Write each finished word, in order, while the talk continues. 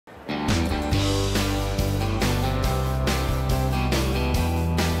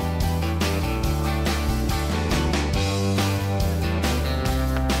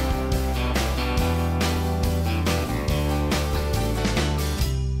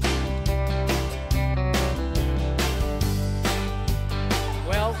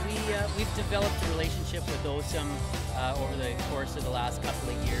Osum over the course of the last couple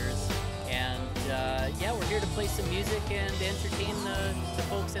of years. And yeah, we're here to play some music and entertain the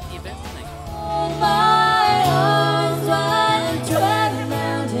folks at the event tonight.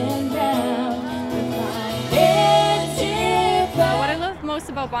 What I love most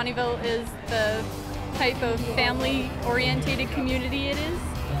about Bonnyille is the type of family-orientated community it is.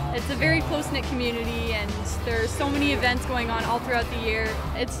 It's a very close-knit community, and there are so many events going on all throughout the year.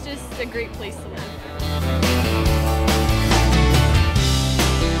 It's just a great place to live.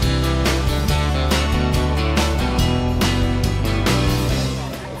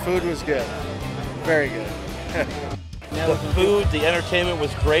 The food was good, very good. The food, the entertainment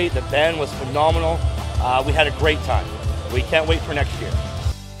was great, the band was phenomenal. We had a great time. We can't wait for next year.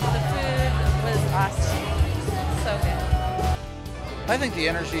 The food was awesome, so good. I think the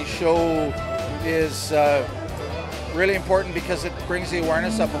energy show is really important because it brings the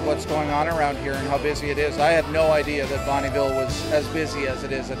awareness up of what's going on around here and how busy it is. I had no idea that Bonnyille was as busy as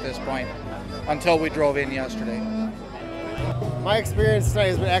it is at this point until we drove in yesterday. My experience tonight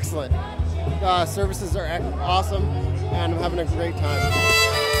has been excellent. Services are awesome, and I'm having a great time.